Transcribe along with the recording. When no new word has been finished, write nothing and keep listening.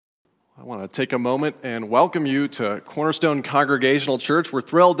I want to take a moment and welcome you to Cornerstone Congregational Church. We're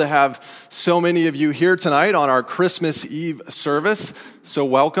thrilled to have so many of you here tonight on our Christmas Eve service, so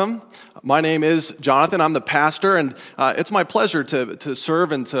welcome. My name is Jonathan. I'm the pastor, and it's my pleasure to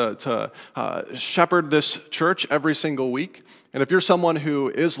serve and to shepherd this church every single week. And if you're someone who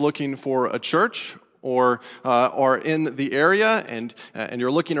is looking for a church or are in the area and you're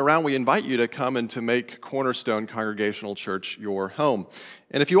looking around, we invite you to come and to make Cornerstone Congregational Church your home.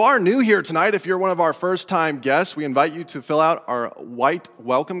 And if you are new here tonight, if you're one of our first-time guests, we invite you to fill out our white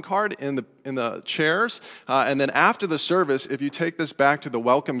welcome card in the chairs. And then after the service, if you take this back to the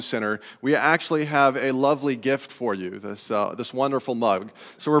Welcome Center, we actually have a lovely gift for you, this wonderful mug.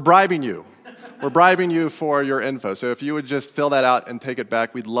 So we're bribing you. We're bribing you for your info. So if you would just fill that out and take it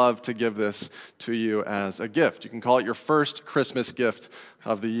back, we'd love to give this to you as a gift. You can call it your first Christmas gift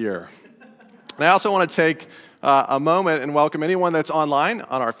of the year. And I also want to take a moment and welcome anyone that's online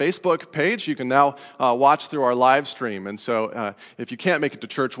on our Facebook page. You can now watch through our live stream. And so if you can't make it to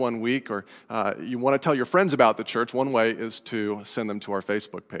church one week or you want to tell your friends about the church, one way is to send them to our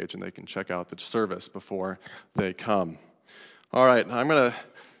Facebook page and they can check out the service before they come. All right, I'm going to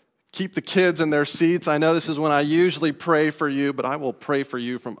keep the kids in their seats. I know this is when I usually pray for you, but I will pray for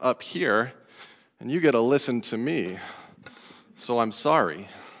you from up here, and you get to listen to me. So I'm sorry.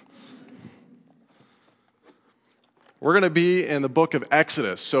 We're going to be in the book of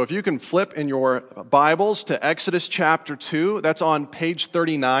Exodus. So if you can flip in your Bibles to Exodus chapter 2, that's on page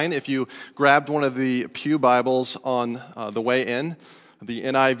 39 if you grabbed one of the Pew Bibles on the way in, the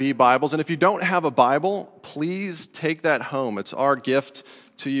NIV Bibles. And if you don't have a Bible, please take that home. It's our gift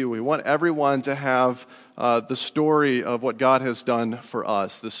to you. We want everyone to have the story of what God has done for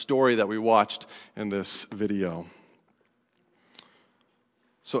us, the story that we watched in this video.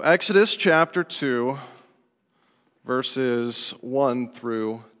 So Exodus chapter 2, verses 1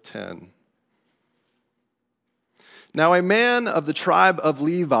 through 10. Now a man of the tribe of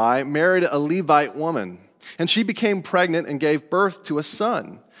Levi married a Levite woman, and she became pregnant and gave birth to a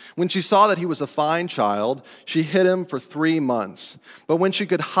son. When she saw that he was a fine child, she hid him for 3 months. But when she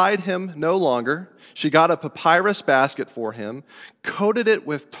could hide him no longer, she got a papyrus basket for him, coated it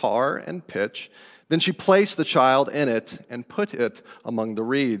with tar and pitch. Then she placed the child in it and put it among the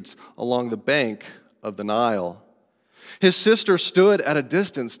reeds along the bank of the Nile. His sister stood at a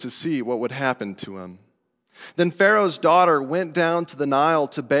distance to see what would happen to him. Then Pharaoh's daughter went down to the Nile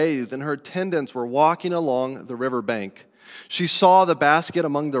to bathe, and her attendants were walking along the river bank. She saw the basket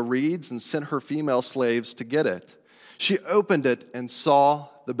among the reeds and sent her female slaves to get it. She opened it and saw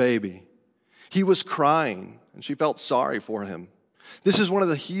the baby. He was crying, and she felt sorry for him. "This is one of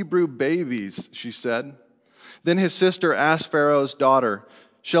the Hebrew babies," she said. Then his sister asked Pharaoh's daughter,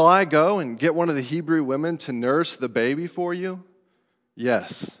 "Shall I go and get one of the Hebrew women to nurse the baby for you?"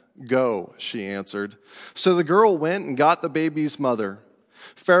 "Yes, go," she answered. So the girl went and got the baby's mother.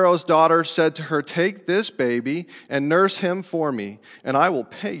 Pharaoh's daughter said to her, "Take this baby and nurse him for me, and I will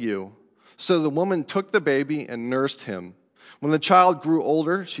pay you." So the woman took the baby and nursed him. When the child grew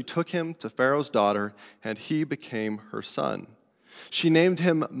older, she took him to Pharaoh's daughter, and he became her son. She named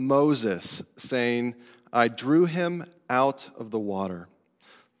him Moses, saying, "I drew him out of the water."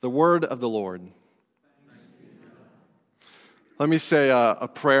 The word of the Lord. Let me say a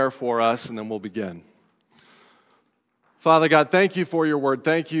prayer for us, and then we'll begin. Father God, thank you for your word.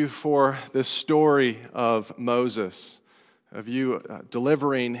 Thank you for this story of Moses, of you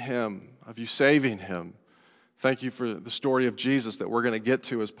delivering him, of you saving him. Thank you for the story of Jesus that we're going to get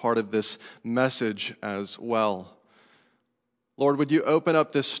to as part of this message as well. Lord, would you open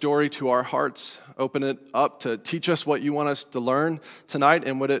up this story to our hearts, open it up to teach us what you want us to learn tonight,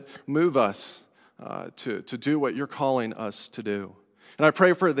 and would it move us to do what you're calling us to do. And I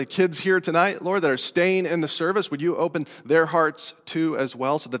pray for the kids here tonight, Lord, that are staying in the service. Would you open their hearts too as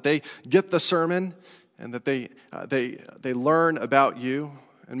well so that they get the sermon and that they learn about you,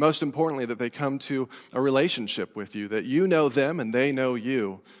 and most importantly, that they come to a relationship with you, that you know them and they know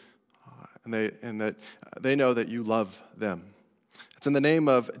you, and that they know that you love them. It's in the name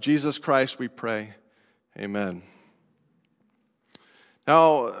of Jesus Christ we pray. Amen.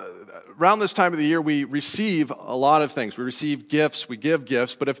 Now, around this time of the year, we receive a lot of things. We receive gifts, we give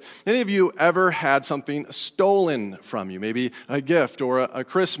gifts, but if any of you ever had something stolen from you, maybe a gift or a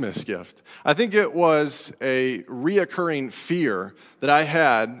Christmas gift, I think it was a reoccurring fear that I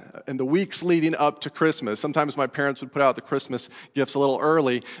had in the weeks leading up to Christmas. Sometimes my parents would put out the Christmas gifts a little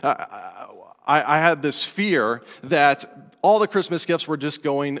early. I had this fear that all the Christmas gifts were just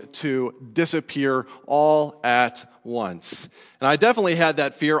going to disappear all at once. And I definitely had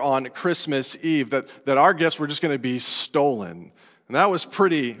that fear on Christmas Eve that our gifts were just going to be stolen. And that was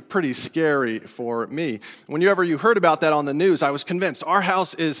pretty scary for me. Whenever you heard about that on the news, I was convinced our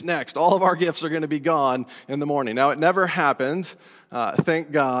house is next. All of our gifts are going to be gone in the morning. Now, it never happened, thank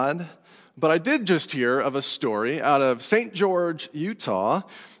God. But I did just hear of a story out of St. George, Utah,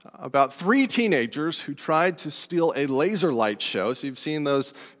 about 3 teenagers who tried to steal a laser light show. So you've seen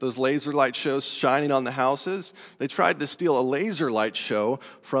those laser light shows shining on the houses. They tried to steal a laser light show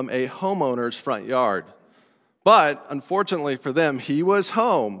from a homeowner's front yard. But unfortunately for them, he was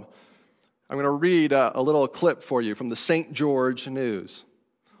home. I'm going to read a little clip for you from the St. George News.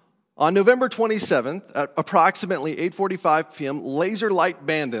 On November 27th, at approximately 8:45 p.m., laser light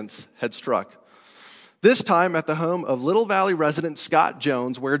bandits had struck. This time at the home of Little Valley resident Scott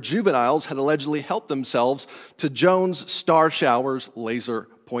Jones, where juveniles had allegedly helped themselves to Jones Star Shower's laser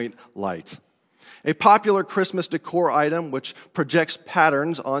point light, a popular Christmas decor item which projects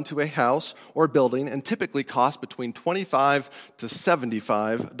patterns onto a house or building and typically costs between $25 to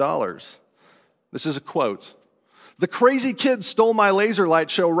 $75. This is a quote. "The crazy kids stole my laser light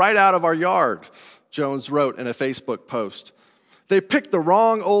show right out of our yard," Jones wrote in a Facebook post. "They picked the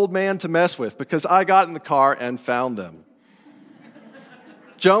wrong old man to mess with because I got in the car and found them."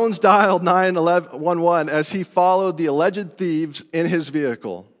 Jones dialed 911 as he followed the alleged thieves in his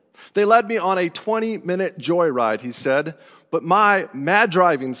vehicle. "They led me on a 20-minute joyride," he said, "but my mad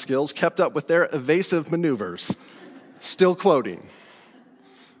driving skills kept up with their evasive maneuvers." Still quoting.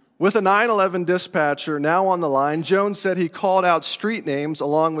 With a 911 dispatcher now on the line, Jones said he called out street names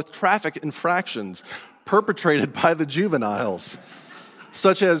along with traffic infractions perpetrated by the juveniles,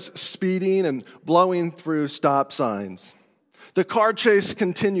 such as speeding and blowing through stop signs. The car chase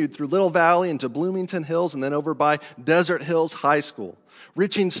continued through Little Valley into Bloomington Hills and then over by Desert Hills High School,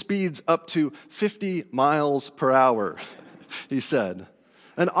 reaching speeds up to 50 miles per hour, he said.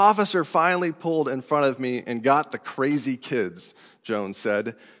 "An officer finally pulled in front of me and got the crazy kids," Jones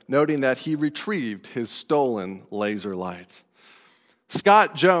said, noting that he retrieved his stolen laser light.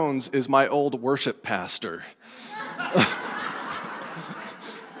 Scott Jones is my old worship pastor.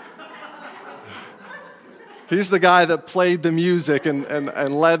 He's the guy that played the music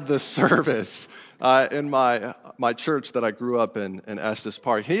and led the service in my church that I grew up in Estes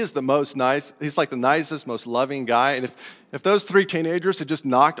Park. He is he's like the nicest, most loving guy. And if those 3 teenagers had just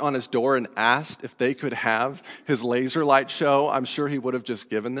knocked on his door and asked if they could have his laser light show, I'm sure he would have just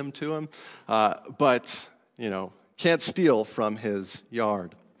given them to him. But, can't steal from his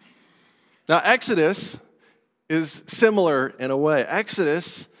yard. Now, Exodus is similar in a way.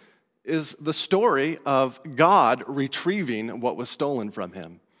 Exodus is the story of God retrieving what was stolen from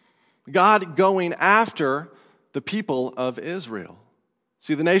him. God going after the people of Israel.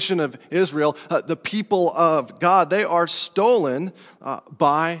 See, the nation of Israel, the people of God, they are stolen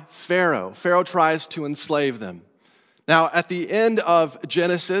by Pharaoh. Pharaoh tries to enslave them. Now, at the end of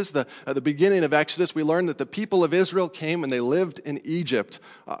Genesis, at the beginning of Exodus, we learn that the people of Israel came and they lived in Egypt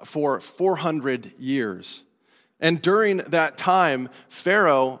for 400 years. And during that time,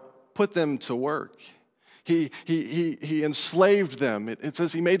 Pharaoh put them to work. He enslaved them. It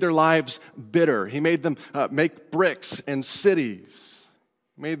says he made their lives bitter. He made them make bricks and cities.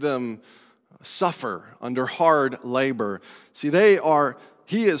 He made them suffer under hard labor. See,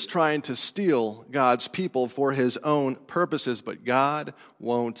 he is trying to steal God's people for his own purposes, but God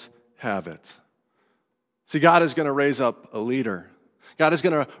won't have it. See, God is going to raise up a leader. God is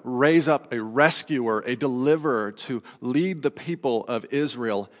going to raise up a rescuer, a deliverer to lead the people of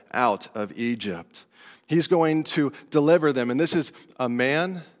Israel out of Egypt. He's going to deliver them. And this is a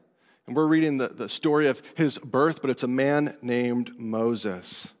man, and we're reading the story of his birth, but it's a man named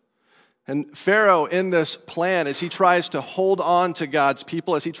Moses. And Pharaoh, in this plan, as he tries to hold on to God's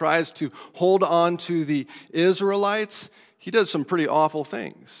people, as he tries to hold on to the Israelites, he does some pretty awful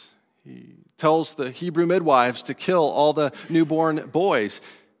things. He tells the Hebrew midwives to kill all the newborn boys.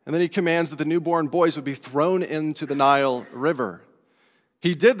 And then he commands that the newborn boys would be thrown into the Nile River.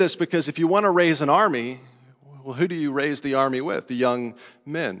 He did this because if you want to raise an army, well, who do you raise the army with? The young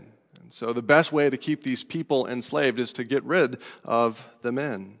men. And so the best way to keep these people enslaved is to get rid of the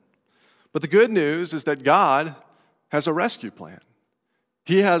men. But the good news is that God has a rescue plan.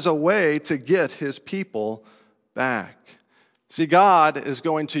 He has a way to get his people back. See, God is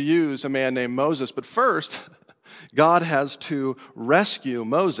going to use a man named Moses, but first, God has to rescue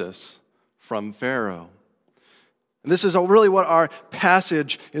Moses from Pharaoh. And this is really what our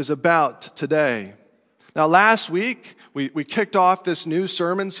passage is about today. Now, last week, we kicked off this new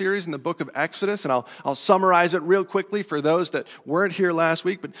sermon series in the book of Exodus, and I'll summarize it real quickly for those that weren't here last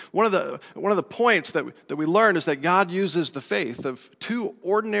week. But one of the points that we learned is that God uses the faith of 2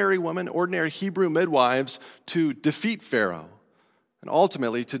 ordinary women, ordinary Hebrew midwives, to defeat Pharaoh. and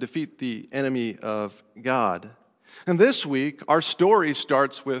ultimately to defeat the enemy of God. And this week, our story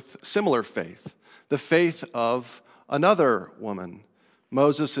starts with similar faith, the faith of another woman,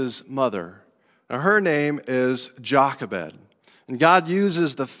 Moses' mother. Now, her name is Jochebed. And God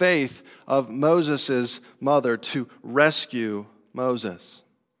uses the faith of Moses' mother to rescue Moses.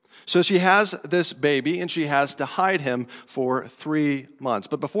 So she has this baby, and she has to hide him for 3 months.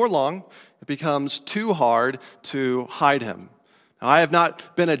 But before long, it becomes too hard to hide him. Now, I have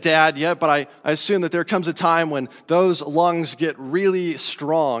not been a dad yet, but I assume that there comes a time when those lungs get really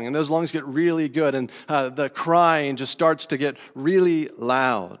strong, and those lungs get really good, and the crying just starts to get really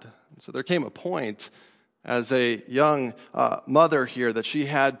loud. So there came a point as a young mother here that she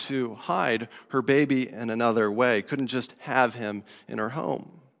had to hide her baby in another way, couldn't just have him in her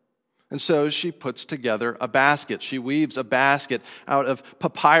home. And so she puts together a basket. She weaves a basket out of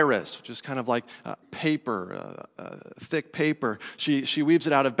papyrus, which is kind of like paper, thick paper. She weaves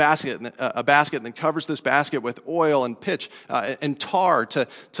it out of a basket and then covers this basket with oil and pitch and tar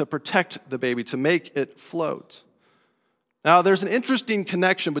to protect the baby, to make it float. Now, there's an interesting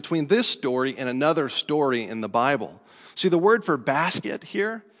connection between this story and another story in the Bible. See, the word for basket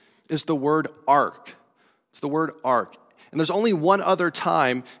here is the word ark. It's the word ark. And there's only one other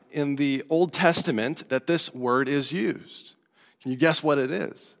time in the Old Testament that this word is used. Can you guess what it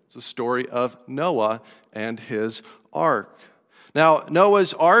is? It's the story of Noah and his ark. Now,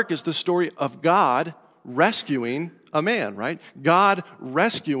 Noah's ark is the story of God rescuing a man, right? God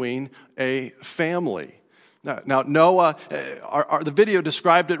rescuing a family. Now, Noah, the video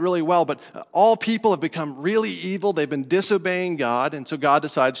described it really well, but all people have become really evil. They've been disobeying God, and so God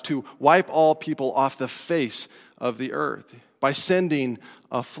decides to wipe all people off the face of the earth by sending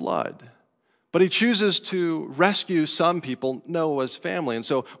a flood. But he chooses to rescue some people, Noah's family. And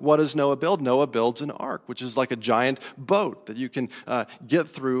so what does Noah build? Noah builds an ark, which is like a giant boat that you can get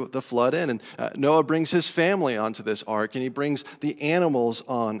through the flood in. And Noah brings his family onto this ark, and he brings the animals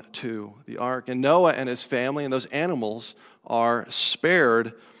onto the ark. And Noah and his family and those animals are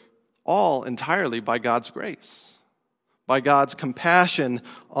spared all entirely by God's grace, by God's compassion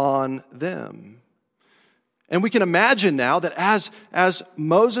on them. And we can imagine now that as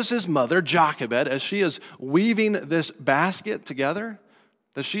Moses' mother, Jochebed, as she is weaving this basket together,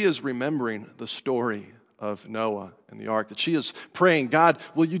 that she is remembering the story of Noah and the ark, that she is praying, God,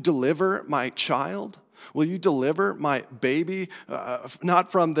 will you deliver my child? Will you deliver my baby, not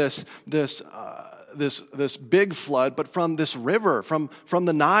from this big flood, but from this river, from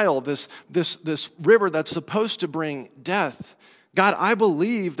the Nile, this river that's supposed to bring death? God, I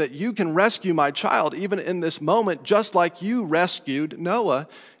believe that you can rescue my child even in this moment, just like you rescued Noah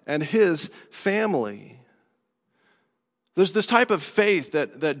and his family. There's this type of faith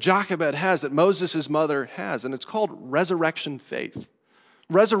that Jochebed has, that Moses' mother has, and it's called resurrection faith.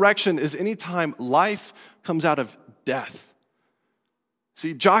 Resurrection is any time life comes out of death.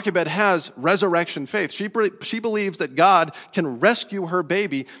 See, Jochebed has resurrection faith. She believes that God can rescue her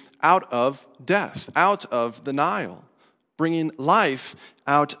baby out of death, out of the Nile, bringing life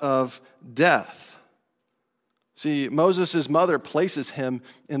out of death. See, Moses' mother places him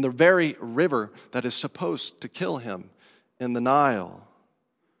in the very river that is supposed to kill him, in the Nile.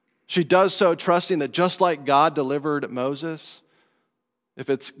 She does so trusting that just like God delivered Moses,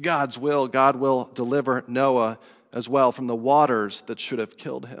 if it's God's will, God will deliver Noah as well from the waters that should have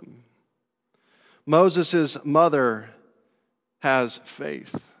killed him. Moses' mother has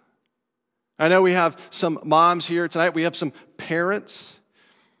faith. I know we have some moms here tonight. We have some parents.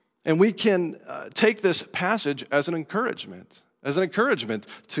 And we can take this passage as an encouragement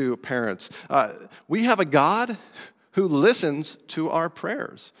to parents. We have a God who listens to our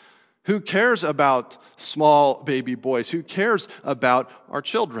prayers, who cares about small baby boys, who cares about our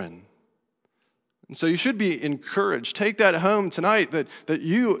children. And so you should be encouraged. Take that home tonight, that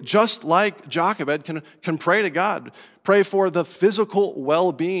you, just like Jochebed, can pray to God. Pray for the physical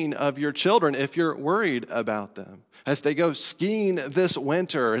well-being of your children if you're worried about them. As they go skiing this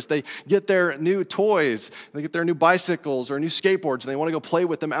winter, as they get their new toys, they get their new bicycles or new skateboards, and they want to go play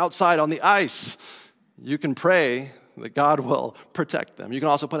with them outside on the ice, you can pray that God will protect them. You can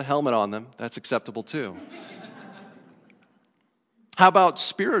also put a helmet on them. That's acceptable too. How about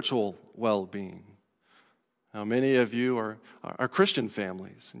spiritual well-being? Now, many of you are Christian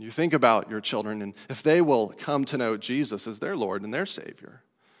families, and you think about your children, and if they will come to know Jesus as their Lord and their Savior.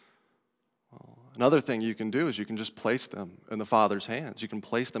 Well, another thing you can do is you can just place them in the Father's hands. You can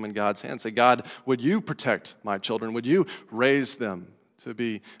place them in God's hands. Say, God, would you protect my children? Would you raise them to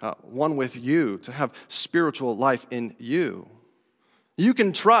be one with you, to have spiritual life in you? You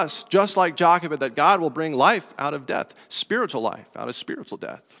can trust, just like Jochebed, that God will bring life out of death, spiritual life out of spiritual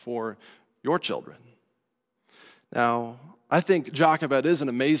death for your children. Now, I think Jochebed is an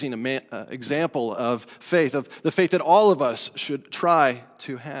amazing example of faith, of the faith that all of us should try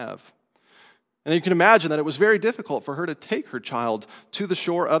to have. And you can imagine that it was very difficult for her to take her child to the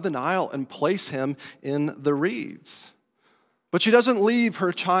shore of the Nile and place him in the reeds. But she doesn't leave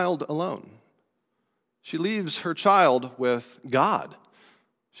her child alone. She leaves her child with God.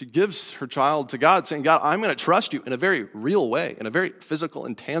 She gives her child to God, saying, God, I'm going to trust you in a very real way, in a very physical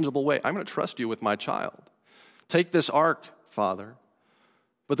and tangible way. I'm going to trust you with my child. Take this ark, Father.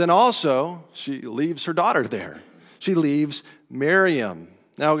 But then also, she leaves her daughter there. She leaves Miriam.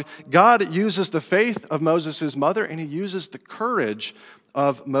 Now, God uses the faith of Moses' mother, and he uses the courage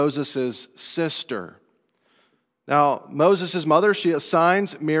of Moses' sister. Now, Moses' mother, she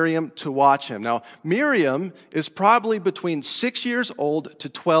assigns Miriam to watch him. Now, Miriam is probably between 6 years old to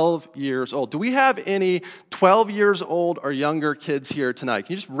 12 years old. Do we have any 12 years old or younger kids here tonight?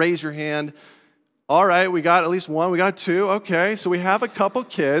 Can you just raise your hand? All right, we got at least one. We got two. Okay, so we have a couple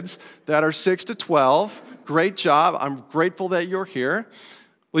kids that are 6 to 12. Great job. I'm grateful that you're here.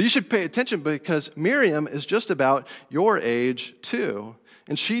 Well, you should pay attention because Miriam is just about your age too,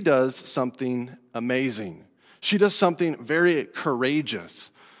 and she does something amazing. She does something very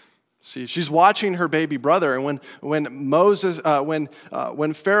courageous. See, she's watching her baby brother, and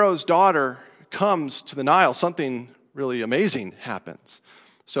when Pharaoh's daughter comes to the Nile, something really amazing happens.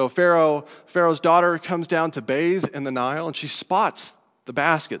 So Pharaoh's daughter comes down to bathe in the Nile, and she spots the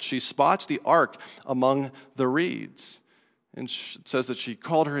basket. She spots the ark among the reeds. And it says that she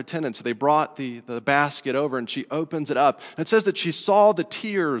called her attendants. So they brought the basket over, and she opens it up. And it says that she saw the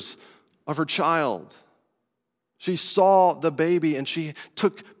tears of her child. She saw the baby, and she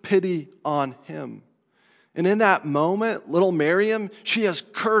took pity on him. And in that moment, little Miriam, she has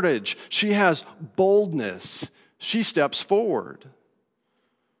courage. She has boldness. She steps forward.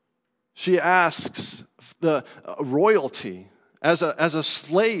 She asks the royalty, as a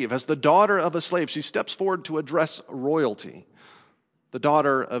slave, as the daughter of a slave, she steps forward to address royalty, the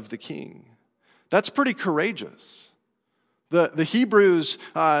daughter of the king. That's pretty courageous. The Hebrews,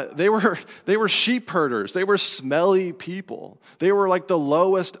 they were sheep herders. They were smelly people. They were like the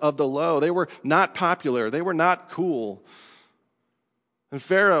lowest of the low. They were not popular. They were not cool. And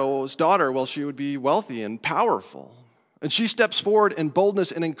Pharaoh's daughter, well, she would be wealthy and powerful. And she steps forward in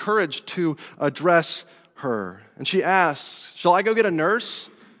boldness and encourage to address her. And she asks, shall I go get a nurse?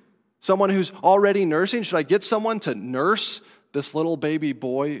 Someone who's already nursing? Should I get someone to nurse this little baby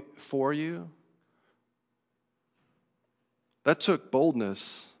boy for you? That took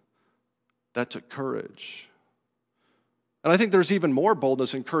boldness. That took courage. And I think there's even more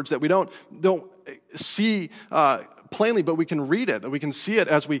boldness and courage that we don't see plainly, but we can read it, that we can see it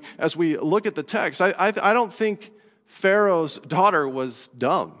as we look at the text. I don't think Pharaoh's daughter was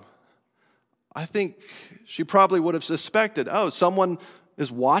dumb. I think she probably would have suspected, someone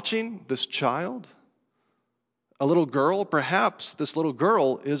is watching this child, a little girl. Perhaps this little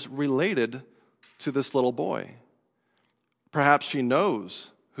girl is related to this little boy. Perhaps she knows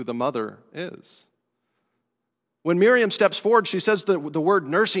who the mother is. When Miriam steps forward, she says the word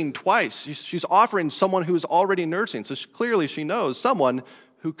nursing twice. She's offering someone who is already nursing. So clearly she knows someone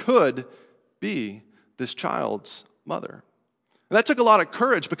who could be this child's mother. And that took a lot of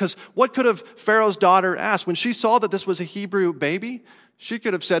courage, because what could have Pharaoh's daughter asked? When she saw that this was a Hebrew baby, she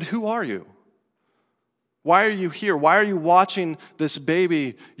could have said, who are you? Why are you here? Why are you watching this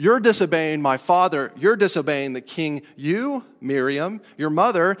baby? You're disobeying my father. You're disobeying the king. You, Miriam, your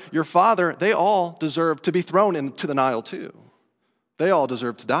mother, your father, they all deserve to be thrown into the Nile too. They all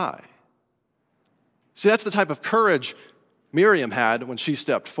deserve to die. See, that's the type of courage Miriam had when she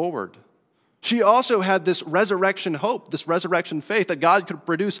stepped forward. She also had this resurrection hope, this resurrection faith that God could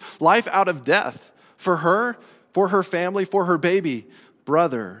produce life out of death for her family, for her baby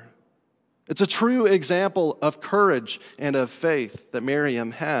brother. It's a true example of courage and of faith that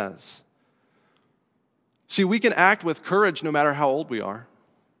Miriam has. See, we can act with courage no matter how old we are.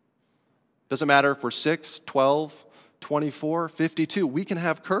 Doesn't matter if we're 6, 12, 24, 52. We can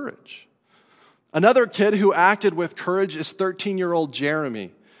have courage. Another kid who acted with courage is 13-year-old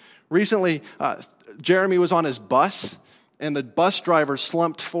Jeremy. Recently, Jeremy was on his bus, and the bus driver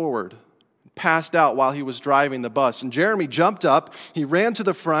slumped forward, passed out while he was driving the bus. And Jeremy jumped up, he ran to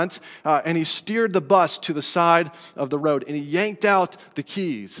the front, and he steered the bus to the side of the road, and he yanked out the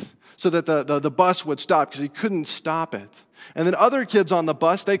keys so that the bus would stop, because he couldn't stop it. And then other kids on the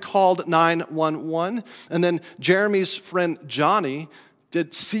bus, they called 911, and then Jeremy's friend Johnny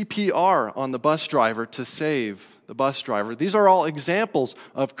did CPR on the bus driver to save the bus driver. These are all examples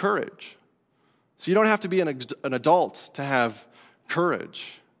of courage. So you don't have to be an adult to have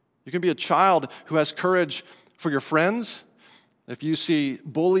courage. You can be a child who has courage for your friends. If you see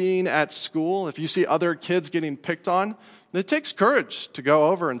bullying at school, if you see other kids getting picked on, it takes courage to go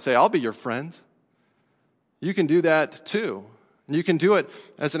over and say, I'll be your friend. You can do that too. And you can do it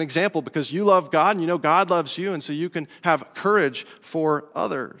as an example because you love God and you know God loves you, and so you can have courage for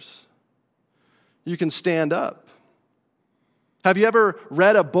others. You can stand up. Have you ever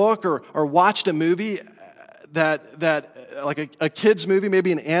read a book or watched a movie that like a kid's movie,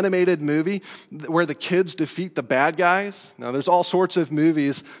 maybe an animated movie, where the kids defeat the bad guys? Now, there's all sorts of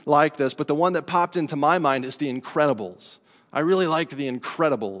movies like this, but the one that popped into my mind is The Incredibles. I really like The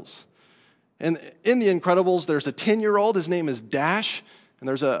Incredibles. And in The Incredibles, there's a 10-year-old, his name is Dash, and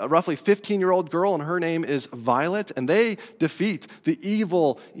there's a roughly 15-year-old girl, and her name is Violet, and they defeat the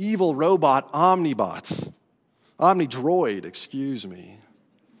evil robot Omnidroid, excuse me.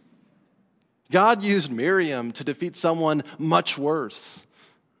 God used Miriam to defeat someone much worse,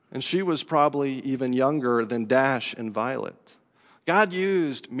 and she was probably even younger than Dash and Violet. God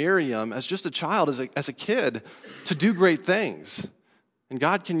used Miriam as just a child, as a kid, to do great things, and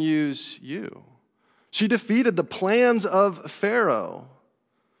God can use you. She defeated the plans of Pharaoh,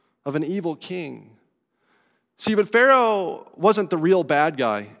 of an evil king. See, but Pharaoh wasn't the real bad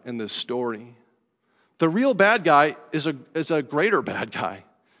guy in this story. The real bad guy is a greater bad guy,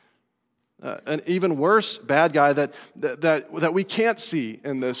 an even worse bad guy that we can't see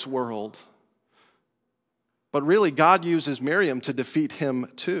in this world. But really, God uses Miriam to defeat him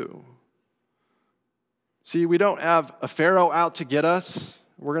too. See, we don't have a Pharaoh out to get us.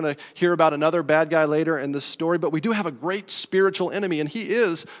 We're going to hear about another bad guy later in this story, but we do have a great spiritual enemy, and he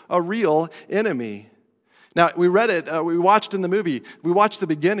is a real enemy. Now, we read it, we watched in the movie, we watched the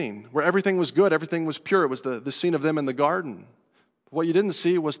beginning where everything was good, everything was pure. It was the scene of them in the garden. What you didn't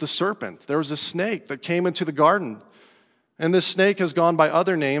see was the serpent. There was a snake that came into the garden. And this snake has gone by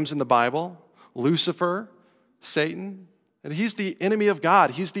other names in the Bible: Lucifer, Satan. And he's the enemy of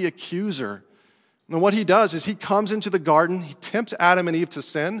God. He's the accuser. And what he does is he comes into the garden, he tempts Adam and Eve to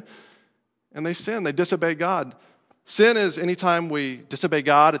sin, and they sin, they disobey God. Sin is anytime we disobey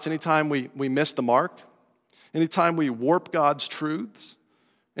God, it's anytime we miss the mark. Anytime we warp God's truths,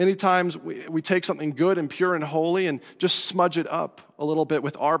 anytime we take something good and pure and holy and just smudge it up a little bit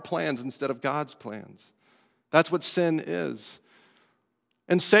with our plans instead of God's plans. That's what sin is.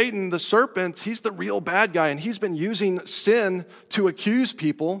 And Satan, the serpent, he's the real bad guy, and he's been using sin to accuse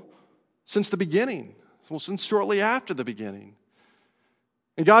people since the beginning, well, since shortly after the beginning.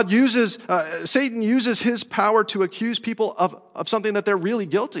 And Satan uses his power to accuse people of something that they're really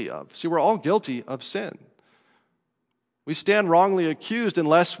guilty of. See, we're all guilty of sin. We stand wrongly accused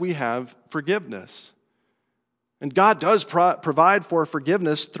unless we have forgiveness. And God does provide for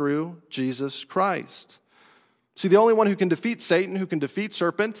forgiveness through Jesus Christ. See, the only one who can defeat Satan, who can defeat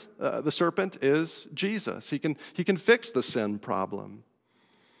the serpent, is Jesus. He can fix the sin problem.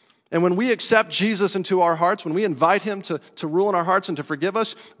 And when we accept Jesus into our hearts, when we invite him to rule in our hearts and to forgive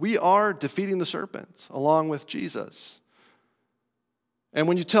us, we are defeating the serpent along with Jesus. And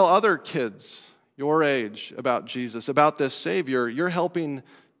when you tell other kids your age about Jesus, about this Savior, you're helping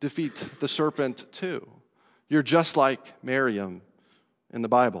defeat the serpent too. You're just like Miriam in the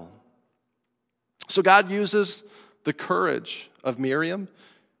Bible. So God uses the courage of Miriam.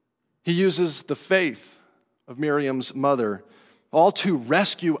 He uses the faith of Miriam's mother, all to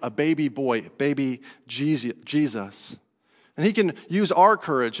rescue a baby boy, baby Jesus. And he can use our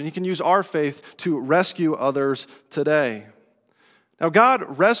courage and he can use our faith to rescue others today. Now,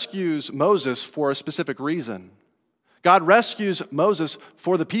 God rescues Moses for a specific reason. God rescues Moses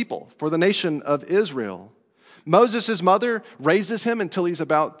for the people, for the nation of Israel. Moses' mother raises him until he's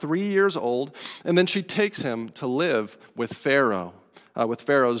about 3 years old, and then she takes him to live with Pharaoh, with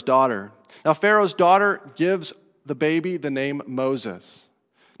Pharaoh's daughter. Now, Pharaoh's daughter gives the baby the name Moses.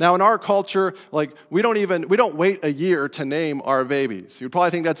 Now, in our culture, we don't wait a year to name our babies. You'd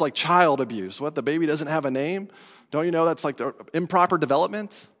probably think that's like child abuse. What, the baby doesn't have a name? Don't you know that's like the improper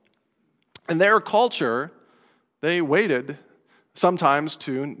development? In their culture, they waited sometimes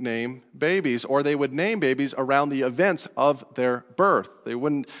to name babies, or they would name babies around the events of their birth. They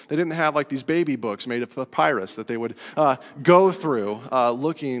didn't have like these baby books made of papyrus that they would go through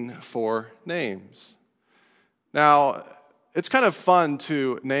looking for names. Now, it's kind of fun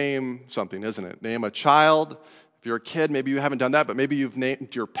to name something, isn't it? Name a child. If you're a kid, maybe you haven't done that, but maybe you've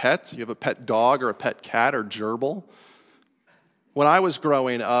named your pet. You have a pet dog or a pet cat or gerbil. When I was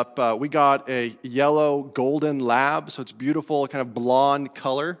growing up, we got a yellow golden lab, so it's beautiful, kind of blonde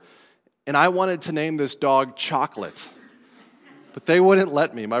color. And I wanted to name this dog Chocolate, but they wouldn't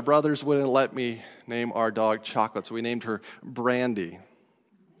let me. My brothers wouldn't let me name our dog Chocolate, so we named her Brandy.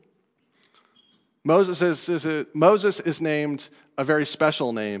 Moses is named a very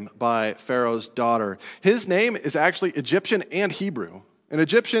special name by Pharaoh's daughter. His name is actually Egyptian and Hebrew. In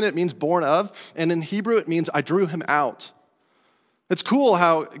Egyptian, it means born of, and in Hebrew, it means I drew him out. It's cool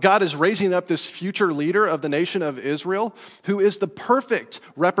how God is raising up this future leader of the nation of Israel who is the perfect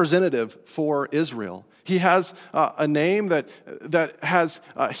representative for Israel. He has a name that has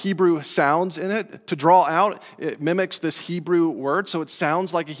Hebrew sounds in it. To draw out, it mimics this Hebrew word, so it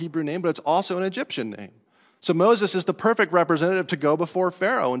sounds like a Hebrew name, but it's also an Egyptian name. So Moses is the perfect representative to go before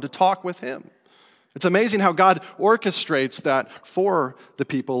Pharaoh and to talk with him. It's amazing how God orchestrates that for the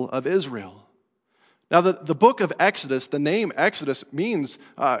people of Israel. Now, the book of Exodus, the name Exodus means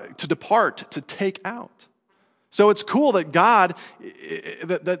to depart, to take out. So it's cool that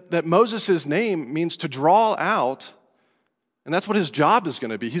that Moses' name means to draw out, and that's what his job is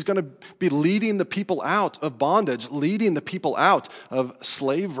going to be. He's going to be leading the people out of bondage, leading the people out of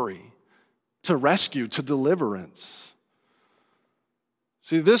slavery, to rescue, to deliverance.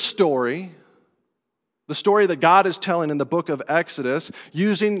 See, this story, the story that God is telling in the book of Exodus,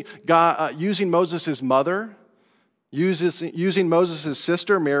 using Moses' mother, using Moses'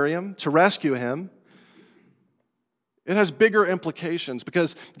 sister Miriam to rescue him, it has bigger implications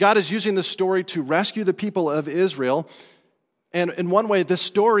because God is using this story to rescue the people of Israel. And in one way, this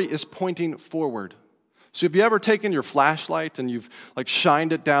story is pointing forward. So have you ever taken your flashlight and you've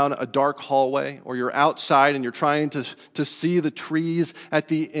shined it down a dark hallway, or you're outside and you're trying to see the trees at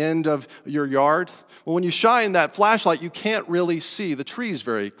the end of your yard? Well, when you shine that flashlight, you can't really see the trees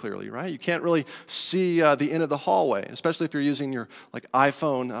very clearly, right? You can't really see the end of the hallway, especially if you're using your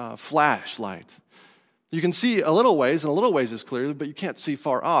iPhone flashlight. You can see a little ways, and a little ways is clear, but you can't see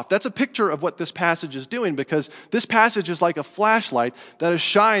far off. That's a picture of what this passage is doing, because this passage is like a flashlight that is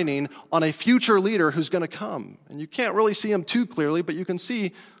shining on a future leader who's going to come. And you can't really see him too clearly, but you can see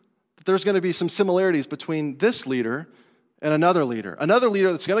that there's going to be some similarities between this leader and another leader. Another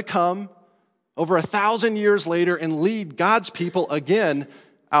leader that's going to come over 1,000 years later and lead God's people again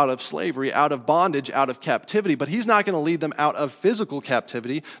out of slavery, out of bondage, out of captivity. But he's not going to lead them out of physical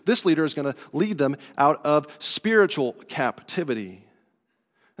captivity. This leader is going to lead them out of spiritual captivity.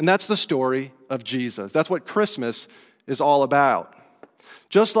 And that's the story of Jesus. That's what Christmas is all about.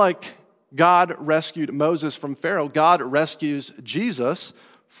 Just like God rescued Moses from Pharaoh, God rescues Jesus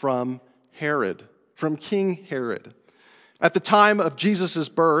from Herod, from King Herod. At the time of Jesus'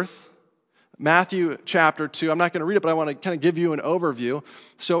 birth, Matthew chapter 2, I'm not going to read it, but I want to kind of give you an overview.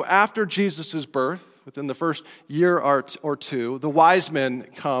 So after Jesus' birth, within the first year or two, the wise men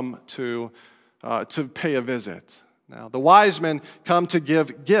come to pay a visit. Now, the wise men come to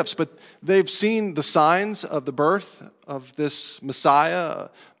give gifts, but they've seen the signs of the birth of this Messiah.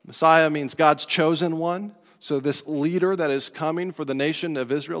 Messiah means God's chosen one. So this leader that is coming for the nation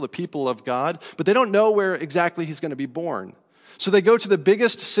of Israel, the people of God, but they don't know where exactly he's going to be born. So they go to the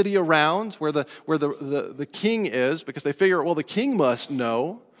biggest city around where the king is, because they figure, well, the king must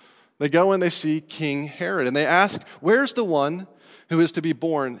know. They go and they see King Herod, and they ask, where's the one who is to be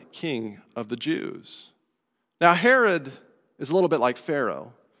born king of the Jews? Now, Herod is a little bit like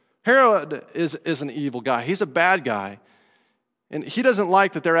Pharaoh. Herod is an evil guy. He's a bad guy. And he doesn't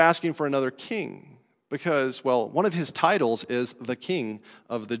like that they're asking for another king because, well, one of his titles is the King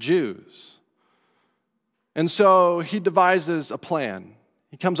of the Jews. And so he devises a plan.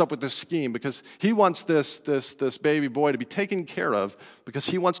 He comes up with this scheme because he wants this baby boy to be taken care of because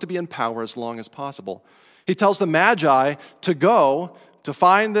he wants to be in power as long as possible. He tells the Magi to go to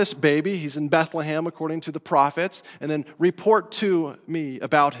find this baby. He's in Bethlehem according to the prophets, and then report to me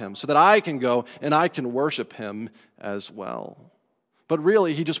about him so that I can go and I can worship him as well. But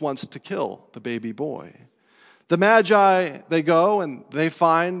really, he just wants to kill the baby boy. The Magi, they go and they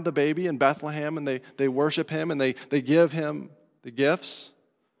find the baby in Bethlehem and they worship him and they give him the gifts.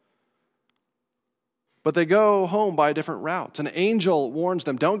 But they go home by a different route. An angel warns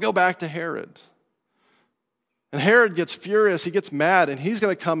them, don't go back to Herod. And Herod gets furious, he gets mad, and he's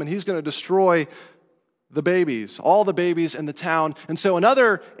going to come and he's going to destroy the babies, all the babies in the town. And so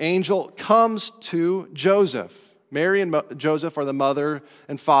another angel comes to Joseph. Mary and Joseph are the mother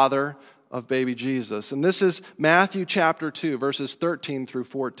and father of baby Jesus. And this is Matthew chapter 2, verses 13 through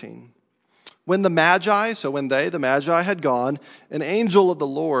 14. When the Magi had gone, an angel of the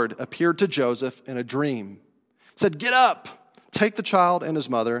Lord appeared to Joseph in a dream. He said, get up, take the child and his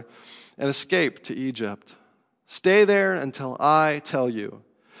mother, and escape to Egypt. Stay there until I tell you.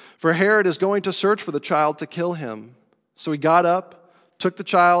 For Herod is going to search for the child to kill him. So he got up, took the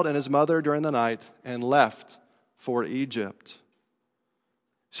child and his mother during the night, and left for Egypt.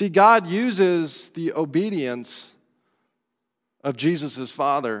 See, God uses the obedience of Jesus'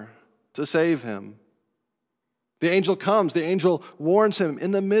 father to save him. The angel comes, the angel warns him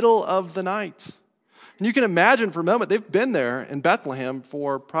in the middle of the night. And you can imagine for a moment, they've been there in Bethlehem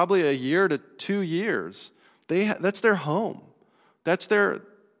for probably a year to 2 years. That's their home. That's their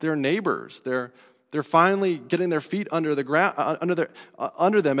neighbors. They're finally getting their feet under the ground,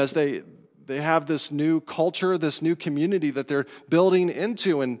 under them as they have this new culture, this new community that they're building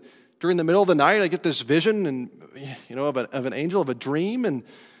into. And during the middle of the night, I get this vision of an angel, of a dream, and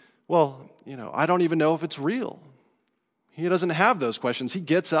I don't even know if it's real. He doesn't have those questions. He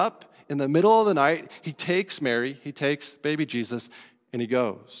gets up in the middle of the night, he takes Mary, he takes baby Jesus, and he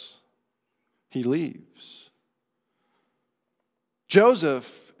goes. He leaves.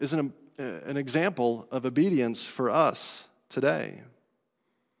 Joseph is an example of obedience for us today.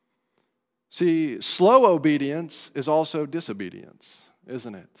 See, slow obedience is also disobedience,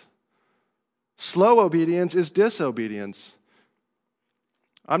 isn't it? Slow obedience is disobedience.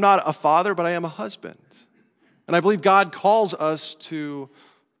 I'm not a father, but I am a husband. And I believe God calls us to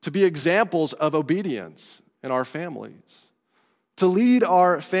be examples of obedience in our families, to lead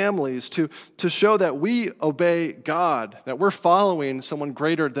our families, to show that we obey God, that we're following someone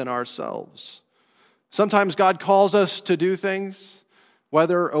greater than ourselves. Sometimes God calls us to do things,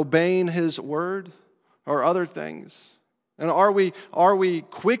 whether obeying his word or other things. And are we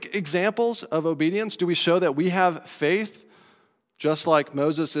quick examples of obedience? Do we show that we have faith, just like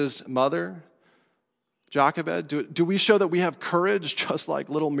Moses' mother, Jochebed? Do we show that we have courage, just like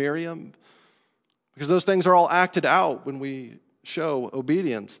little Miriam? Because those things are all acted out when we show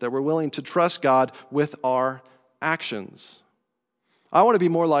obedience, that we're willing to trust God with our actions. I want to be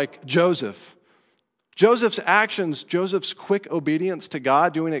more like Joseph. Joseph's actions, Joseph's quick obedience to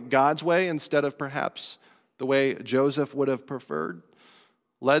God, doing it God's way instead of perhaps the way Joseph would have preferred,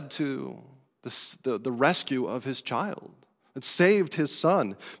 led to the rescue of his child. It saved his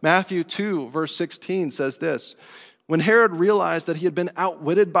son. Matthew 2, verse 16 says this: when Herod realized that he had been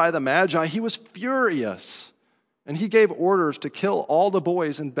outwitted by the Magi, he was furious, and he gave orders to kill all the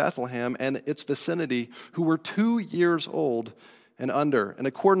boys in Bethlehem and its vicinity who were 2 years old and under, in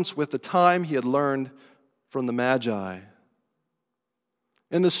accordance with the time he had learned from the Magi.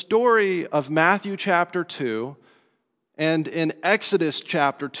 In the story of Matthew chapter 2 and in Exodus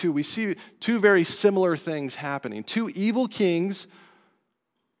chapter 2, we see two very similar things happening. Two evil kings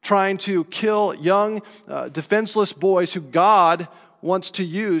trying to kill young, defenseless boys who God wants to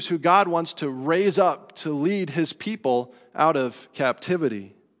use, who God wants to raise up to lead his people out of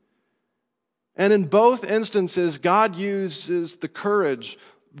captivity. And in both instances, God uses the courage,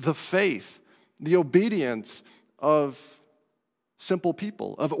 the faith, the obedience of simple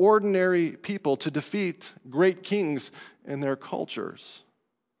people, of ordinary people, to defeat great kings in their cultures.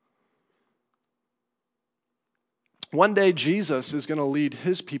 One day, Jesus is going to lead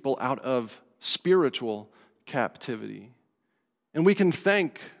his people out of spiritual captivity. And we can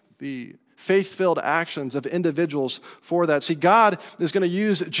thank the faith-filled actions of individuals for that. See, God is going to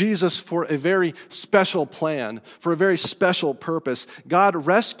use Jesus for a very special plan, for a very special purpose. God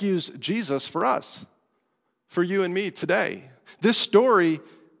rescues Jesus for us, for you and me today. This story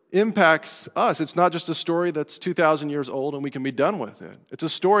impacts us. It's not just a story that's 2,000 years old and we can be done with it. It's a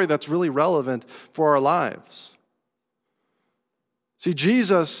story that's really relevant for our lives. See,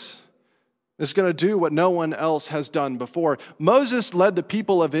 Jesus is going to do what no one else has done before. Moses led the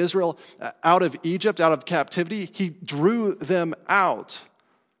people of Israel out of Egypt, out of captivity. He drew them out,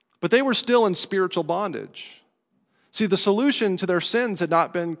 but they were still in spiritual bondage. See, the solution to their sins had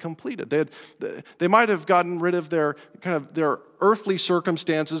not been completed. They might have gotten rid of their earthly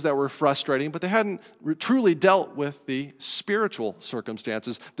circumstances that were frustrating, but they hadn't truly dealt with the spiritual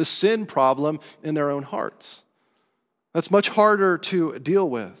circumstances, the sin problem in their own hearts. That's much harder to deal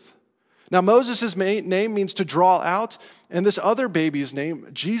with. Now, Moses' name means to draw out, and this other baby's name,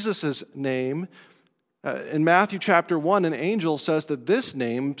 Jesus' name, in Matthew chapter 1, an angel says that this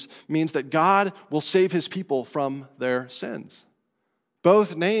name means that God will save his people from their sins.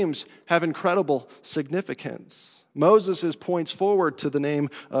 Both names have incredible significance. Moses' points forward to the name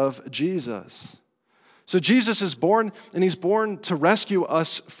of Jesus. So Jesus is born, and he's born to rescue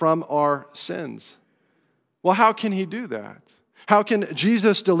us from our sins. Well, how can he do that? How can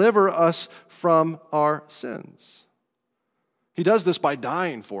Jesus deliver us from our sins? He does this by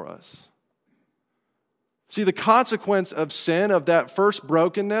dying for us. See, the consequence of sin, of that first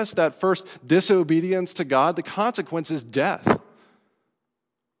brokenness, that first disobedience to God, the consequence is death.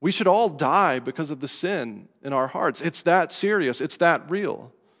 We should all die because of the sin in our hearts. It's that serious. It's that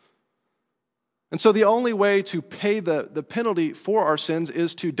real. And so the only way to pay the penalty for our sins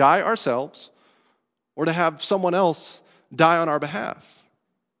is to die ourselves or to have someone else die on our behalf.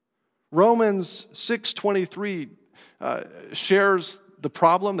 Romans 6:23 shares the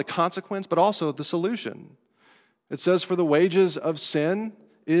problem, the consequence, but also the solution. It says, "For the wages of sin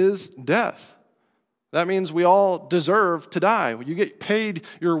is death." That means we all deserve to die. You get paid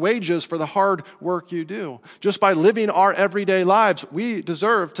your wages for the hard work you do. Just by living our everyday lives, we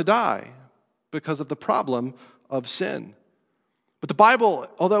deserve to die because of the problem of sin. But the Bible,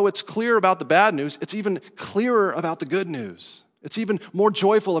 although it's clear about the bad news, it's even clearer about the good news. It's even more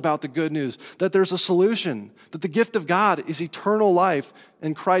joyful about the good news, that there's a solution, that the gift of God is eternal life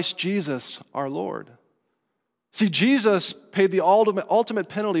in Christ Jesus our Lord. See, Jesus paid the ultimate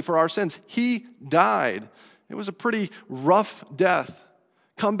penalty for our sins. He died. It was a pretty rough death.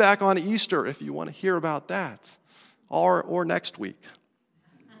 Come back on Easter if you want to hear about that, or next week.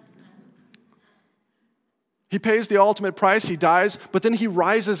 He pays the ultimate price, he dies, but then he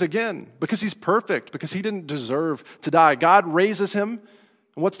rises again because he's perfect, because he didn't deserve to die. God raises him,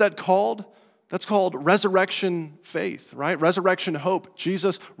 and what's that called? That's called resurrection faith, right? Resurrection hope.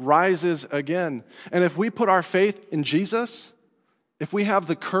 Jesus rises again. And if we put our faith in Jesus, if we have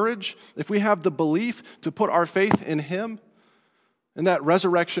the courage, if we have the belief to put our faith in him, in that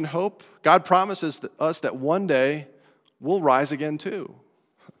resurrection hope, God promises us that one day we'll rise again too.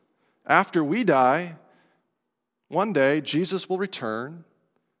 After we die, one day, Jesus will return.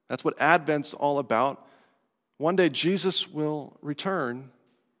 That's what Advent's all about. One day, Jesus will return,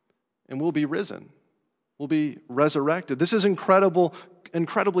 and we'll be risen. We'll be resurrected. This is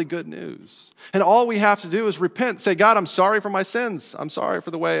incredibly good news. And all we have to do is repent. Say, "God, I'm sorry for my sins. I'm sorry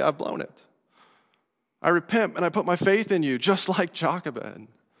for the way I've blown it. I repent, and I put my faith in you, just like Jochebed.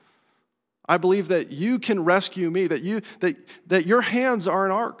 I believe that you can rescue me, that your hands are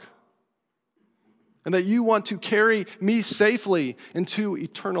an ark, and that you want to carry me safely into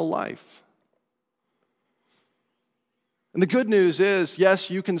eternal life." And the good news is, yes,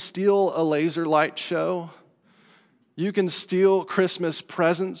 you can steal a laser light show. You can steal Christmas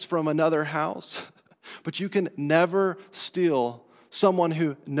presents from another house. But you can never steal someone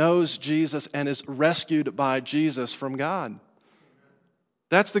who knows Jesus and is rescued by Jesus from God.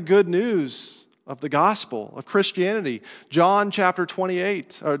 That's the good news of the gospel, of Christianity. John chapter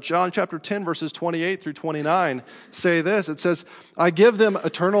 10, verses 28 through 29 say this. It says, "I give them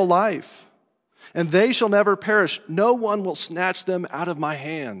eternal life, and they shall never perish. No one will snatch them out of my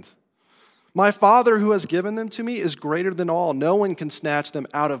hand. My Father who has given them to me is greater than all. No one can snatch them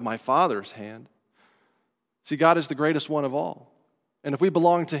out of my Father's hand." See, God is the greatest one of all. And if we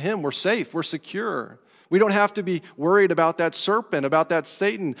belong to him, we're safe, we're secure. We don't have to be worried about that serpent, about that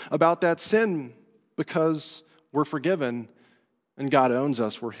Satan, about that sin, because we're forgiven and God owns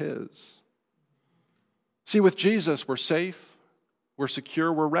us, we're his. See, with Jesus, we're safe, we're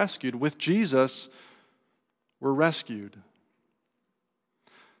secure, we're rescued. With Jesus, we're rescued.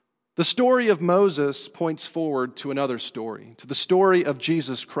 The story of Moses points forward to another story, to the story of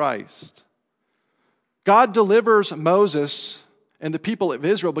Jesus Christ. God delivers Moses and the people of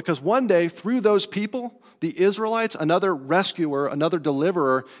Israel because one day, through those people, the Israelites, another rescuer, another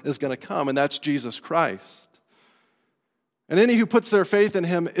deliverer is going to come, and that's Jesus Christ. And any who puts their faith in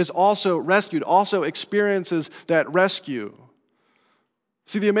him is also rescued, also experiences that rescue.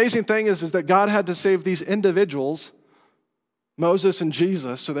 See, the amazing thing is that God had to save these individuals, Moses and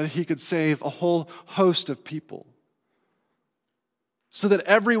Jesus, so that he could save a whole host of people. So that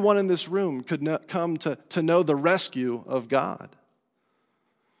everyone in this room could come to know the rescue of God.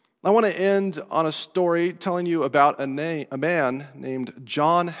 I want to end on a story telling you about a man named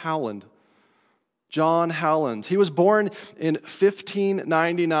John Howland. John Howland. He was born in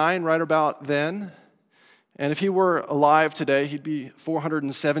 1599, right about then. And if he were alive today, he'd be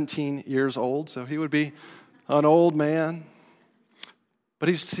 417 years old, so he would be an old man. But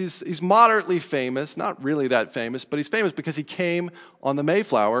he's moderately famous, not really that famous, but he's famous because he came on the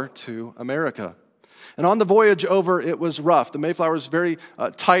Mayflower to America. And on the voyage over, it was rough. The Mayflower was a very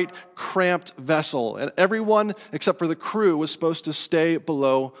tight, cramped vessel. And everyone except for the crew was supposed to stay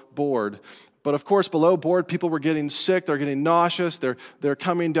below board. But of course, below board, people were getting sick. They're getting nauseous. They're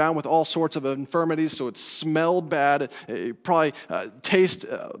coming down with all sorts of infirmities. So it smelled bad. It probably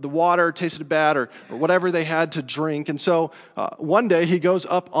the water tasted bad or whatever they had to drink. And so one day he goes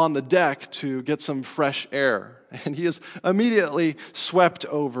up on the deck to get some fresh air. And he is immediately swept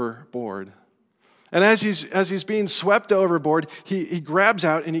overboard. And as he's being swept overboard, he grabs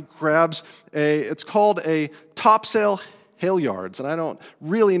out and he grabs it's called a topsail halyards, and I don't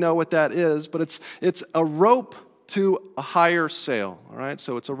really know what that is, but it's a rope to a higher sail, all right?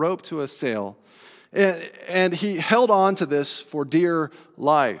 So it's a rope to a sail. And he held on to this for dear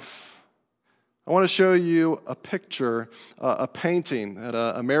life. I want to show you a picture, a painting that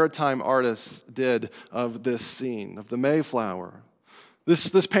a maritime artist did of this scene, of the Mayflower.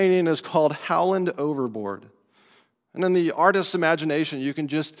 This painting is called Howland Overboard. And in the artist's imagination, you can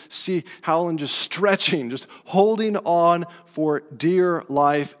just see Howland just stretching, just holding on for dear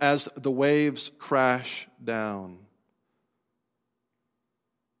life as the waves crash down.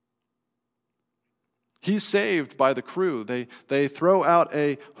 He's saved by the crew. They throw out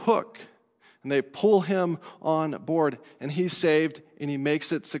a hook and they pull him on board, and he's saved, and he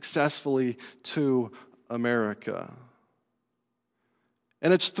makes it successfully to America.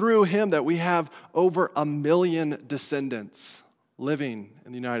 And it's through him that we have over 1 million descendants living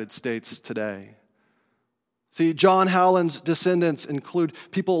in the United States today. See, John Howland's descendants include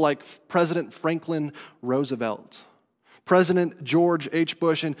people like President Franklin Roosevelt, President George H.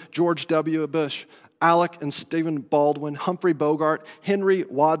 Bush and George W. Bush, Alec and Stephen Baldwin, Humphrey Bogart, Henry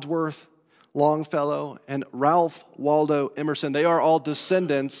Wadsworth Longfellow, and Ralph Waldo Emerson. They are all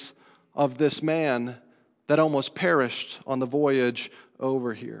descendants of this man that almost perished on the voyage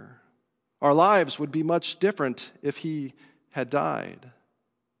over here. Our lives would be much different if he had died.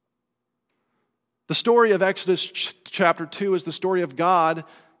 The story of Exodus chapter 2 is the story of God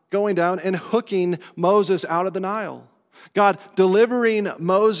going down and hooking Moses out of the Nile. God delivering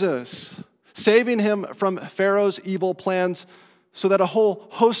Moses, saving him from Pharaoh's evil plans so that a whole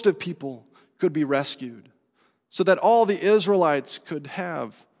host of people could be rescued, so that all the Israelites could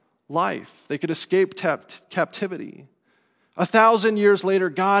have life. They could escape captivity. 1,000 years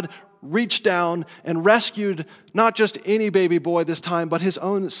later, God reached down and rescued not just any baby boy this time, but his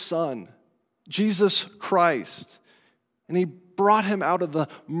own son, Jesus Christ. And he brought him out of the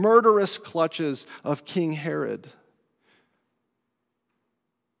murderous clutches of King Herod.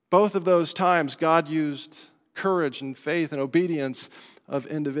 Both of those times, God used courage and faith and obedience of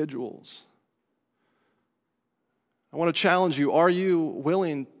individuals. I want to challenge you. Are you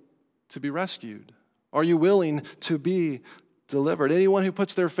willing to be rescued? Are you willing to be delivered? Anyone who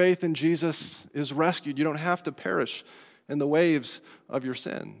puts their faith in Jesus is rescued. You don't have to perish in the waves of your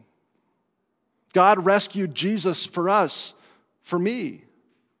sin. God rescued Jesus for us, for me,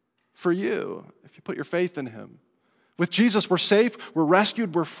 for you, if you put your faith in him. With Jesus, we're safe, we're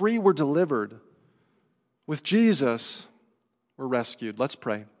rescued, we're free, we're delivered. With Jesus, we're rescued. Let's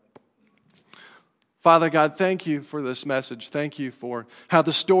pray. Father God, thank you for this message. Thank you for how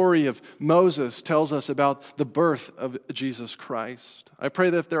the story of Moses tells us about the birth of Jesus Christ. I pray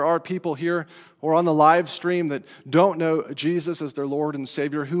that if there are people here or on the live stream that don't know Jesus as their Lord and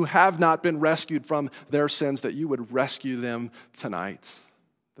Savior, who have not been rescued from their sins, that you would rescue them tonight,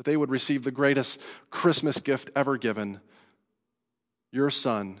 that they would receive the greatest Christmas gift ever given, your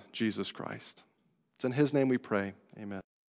Son, Jesus Christ. It's in his name we pray. Amen.